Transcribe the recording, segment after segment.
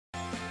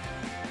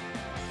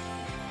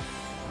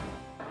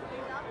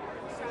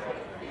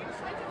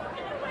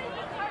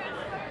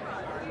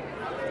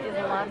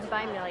loved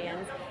by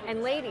millions.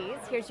 And ladies,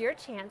 here's your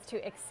chance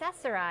to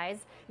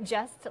accessorize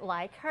just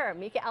like her.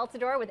 Mika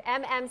Altador with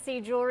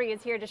MMC Jewelry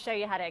is here to show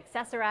you how to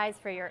accessorize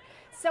for your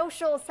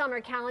social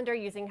summer calendar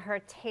using her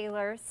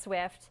Taylor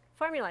Swift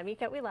formula.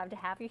 Mika, we love to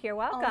have you here.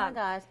 Welcome. Oh my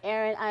gosh,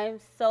 Erin, I'm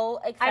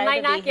so excited to be here. I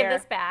might not give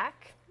this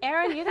back.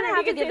 Erin, you're going to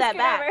have to give that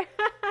back.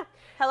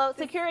 Hello,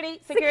 security.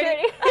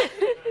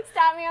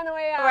 Stop me on the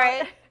way out.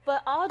 Right.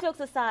 But all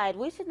jokes aside,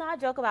 we should not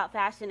joke about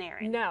fashion,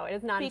 Erin. No, it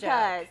is not a joke.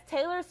 Because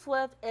Taylor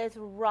Swift is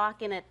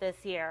rocking it this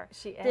year.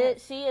 She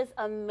is. She is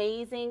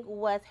amazing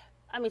with,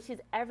 I mean, she's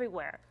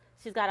everywhere.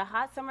 She's got a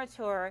hot summer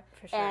tour.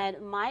 For sure.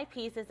 And my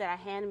pieces that I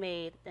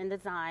handmade and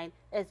designed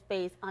is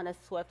based on a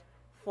Swift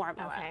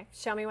formula. Okay,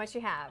 show me what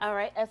you have. All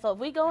right, and so if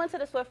we go into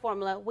the Swift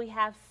formula, we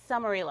have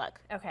summery look.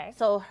 Okay.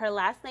 So her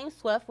last name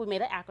Swift, we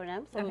made an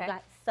acronym. So we've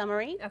got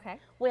summery. Okay.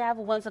 We have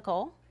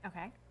whimsical.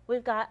 Okay.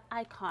 We've got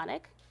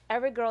iconic.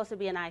 Every girl should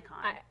be an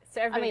icon.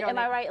 So every girl am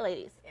I right,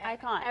 ladies? Yeah.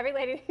 Icon. Every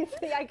lady needs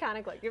the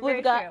iconic look. You're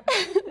we've very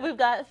true. We've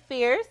got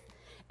fierce.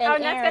 And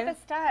and that's got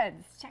the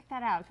studs. Check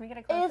that out. Can we get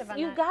a close-up on that?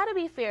 You've got to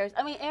be fierce.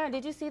 I mean, Erin,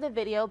 did you see the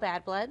video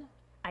Bad Blood?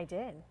 I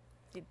did.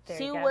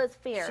 She was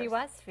fierce. She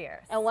was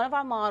fierce. And one of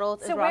our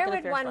models is So rocking where would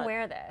a fierce one look.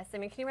 wear this? I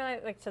mean, can you wear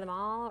it like to the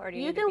mall, or do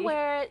you can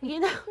wear it? You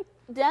know,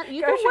 you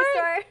grocery can wear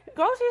store. It,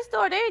 grocery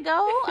store. There you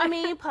go. I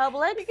mean,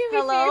 Publix. You can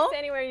be fierce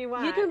anywhere you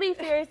want. You can be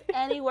fierce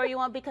anywhere you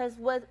want, because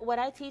what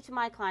I teach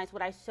my clients,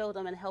 what I show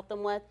them and help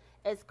them with,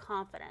 is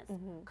confidence.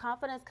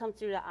 Confidence comes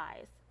through the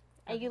eyes.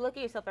 And you look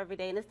at yourself every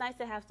day, and it's nice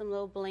to have some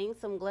little bling,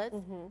 some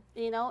glitz,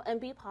 you know,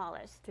 and be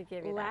polished. To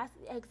give you that.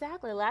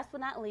 Exactly. Last but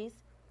not least,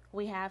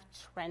 we have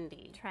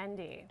trendy.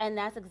 Trendy. And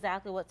that's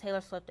exactly what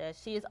Taylor Swift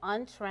is. She is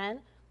on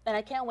trend, and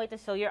I can't wait to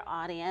show your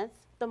audience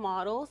the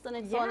models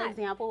and show an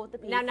example with the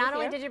pieces. Now, not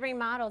only did you bring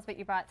models, but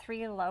you brought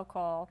 3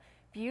 local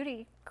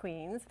beauty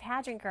queens,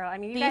 pageant girl. I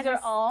mean, you guys are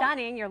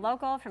stunning. You're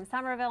local from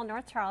Somerville,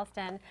 North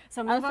Charleston.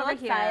 So move over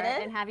here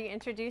and have you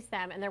introduce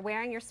them. And they're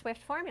wearing your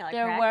Swift formula,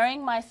 They're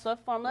wearing my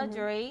Swift formula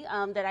jewelry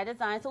that I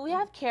designed. So we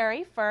have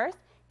Carrie first.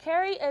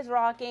 Carrie is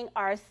rocking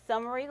our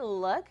summery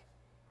look.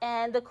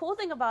 And the cool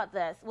thing about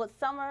this, with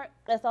summer,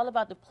 it's all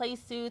about the play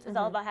suits. It's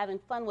all about having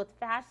fun with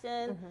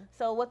fashion.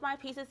 So with my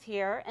pieces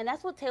here, and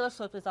that's what Taylor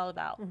Swift is all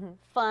about.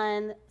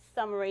 Fun,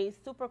 summery,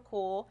 super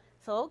cool.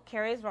 So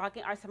Carrie is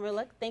rocking our summer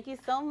look. Thank you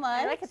so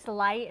much. I like it's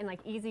light and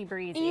like easy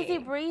breezy. Easy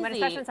breezy. But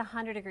especially when it's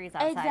 100 degrees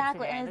outside.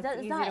 Exactly, today. and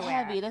it's not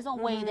heavy. It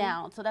doesn't weigh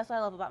down. So that's what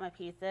I love about my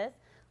pieces.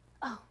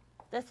 Oh,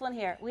 this one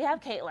here. We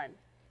have Caitlin.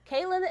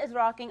 Caitlin is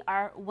rocking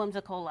our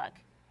whimsical look.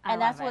 And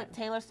that's what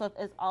Taylor Swift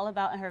is all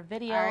about in her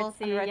videos.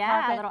 Artsy,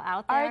 a little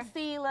out there.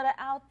 Artsy, a little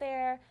out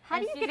there. How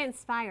do you get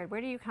inspired?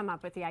 Where do you come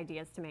up with the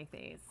ideas to make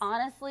these?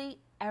 Honestly,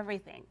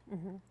 everything.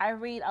 I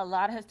read a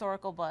lot of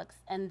historical books,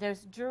 and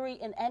there's jewelry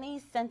in any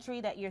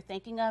century that you're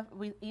thinking of,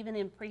 even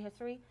in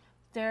prehistory.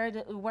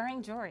 They're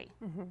wearing jewelry.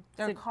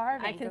 They're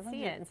carving. I can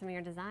see it in some of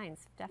your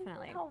designs,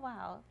 definitely. Oh,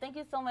 wow. Thank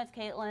you so much,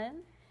 Caitlin.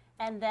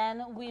 And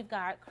then we've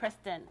got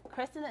Kristen.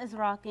 Kristen is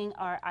rocking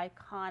our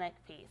iconic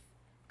piece.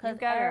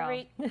 Look at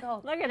that.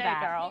 Girl.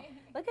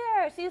 Look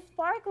at her. She's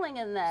sparkling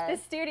in this. The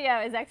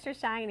studio is extra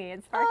shiny.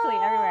 It's sparkly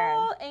everywhere.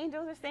 Oh,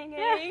 angels are singing.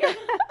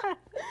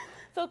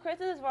 So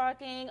Kristen is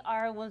rocking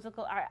our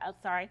whimsical, our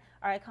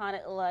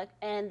iconic look,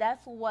 and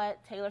that's what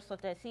Taylor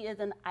Swift is. She is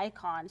an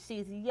icon.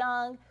 She's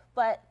young,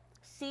 but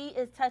she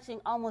is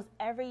touching almost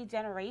every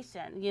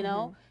generation. You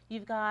know,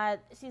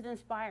 she's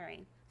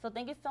inspiring. So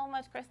thank you so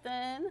much,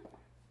 Kristen.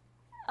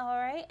 All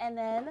right, and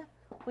then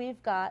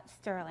we've got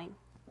Sterling.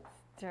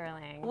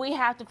 Sterling. We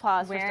have to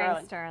pause for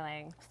Sterling.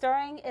 Sterling.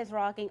 Sterling is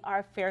rocking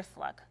our fierce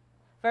look.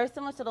 Very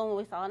similar to the one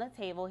we saw on the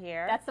table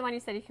here. That's the one you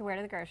said you can wear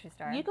to the grocery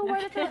store. You can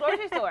wear this to the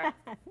grocery store.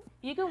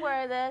 You can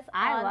wear this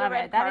on the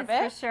red carpet.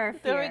 That is for sure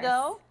fierce. There we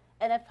go.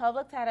 And if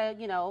Publix had a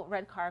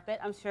red carpet,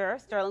 I'm sure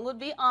Sterling would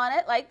be on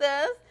it like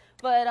this.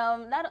 But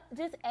not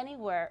just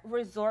anywhere,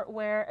 resort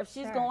wear. If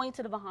she's going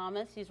to the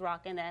Bahamas, she's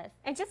rocking this.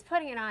 And just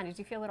putting it on, did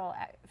you feel a little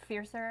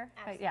fiercer?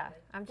 Absolutely. Yeah,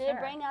 I'm sure. Did it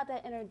bring out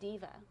that inner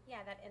diva? Yeah,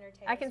 that inner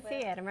Taylor I can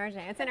see it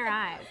emerging. It's in her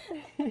eyes.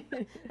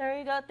 There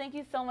you go. Thank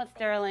you so much,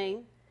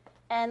 Sterling.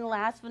 And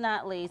last but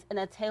not least, in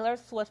a Taylor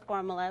Swift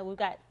formula, we've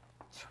got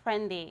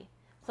trendy.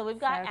 So we've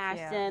got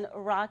Ashton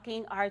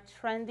rocking our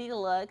trendy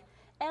look.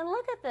 And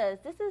look at this.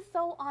 This is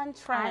so on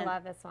trend. I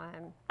love this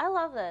one. I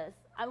love this.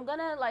 I'm going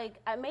to,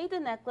 I made the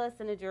necklace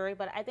and the jewelry,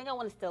 but I think I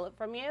want to steal it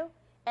from you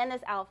and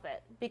this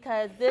outfit,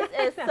 because this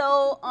is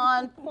so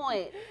on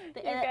point.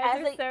 You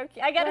guys are so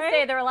cute. I got to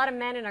say, there were a lot of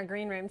men in our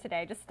green room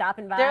today just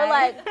stopping by. They're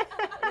like...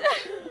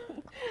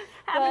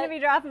 Happen to be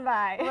dropping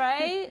by.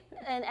 Right?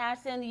 And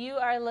Ashton, you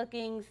are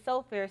looking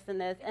so fierce in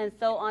this and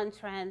so on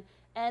trend.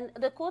 And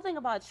the cool thing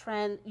about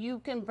trend, you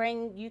can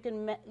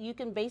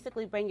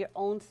basically bring your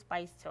own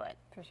spice to it.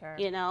 For sure.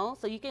 You know,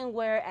 so you can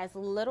wear as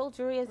little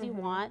jewelry as you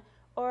want,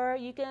 or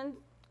you can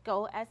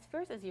go as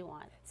fierce as you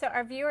want. So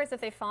our viewers,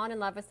 if they've fallen in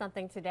love with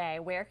something today,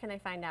 where can they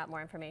find out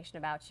more information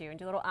about you and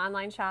do a little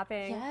online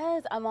shopping?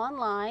 Yes, I'm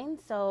online.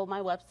 So my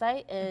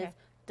website is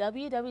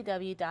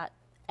www.mmcjewelry.com.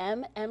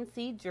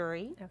 MMC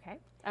Jewelry. Okay.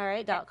 All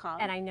right, .com.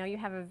 And I know you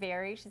have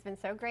she's been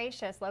so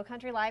gracious. Low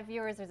Country Live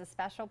viewers, there's a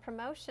special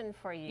promotion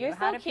for you. You're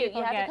so cute.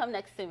 You have to come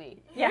next to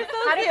me. Yeah. You're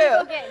so how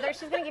cute. do people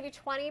she's going to give you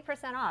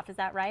 20% off, is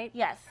that right?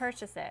 Yes.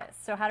 Purchases.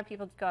 So how do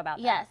people go about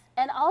that? Yes.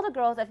 And all the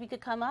girls, if you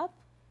could come up,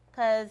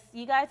 because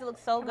you guys look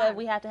so good.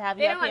 We have to have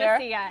you up here. They don't want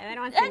to see you. They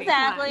don't want to see me.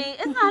 Exactly.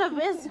 It's not a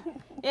business.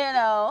 You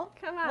know,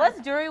 come on. What's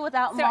jewelry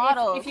without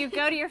models? If you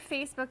go to your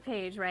Facebook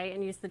page, right,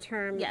 and use the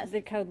term,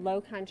 the code Low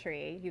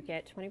Country, you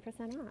get 20% off.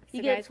 So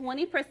you get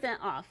 20%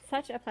 off.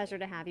 Such a pleasure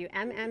to have you.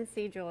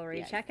 MMC Jewelry.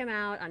 Yes. Check them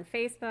out on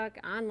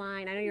Facebook,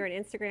 online. I know you're on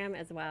Instagram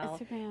as well.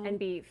 Instagram. And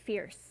be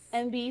fierce.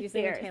 And be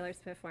using fierce. the Taylor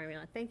Swift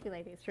formula. Thank you,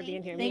 ladies, for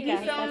being here. Thank you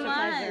so such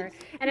much. A pleasure.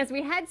 And as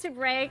we head to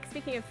break,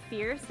 speaking of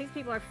fierce, these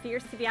people are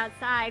fierce to be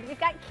outside. We've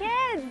got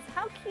kids.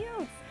 How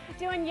cute.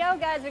 Doing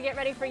yoga as we get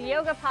ready for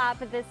Yoga Pop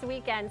this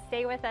weekend.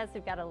 Stay with us.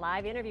 We've got a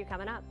live interview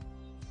coming up.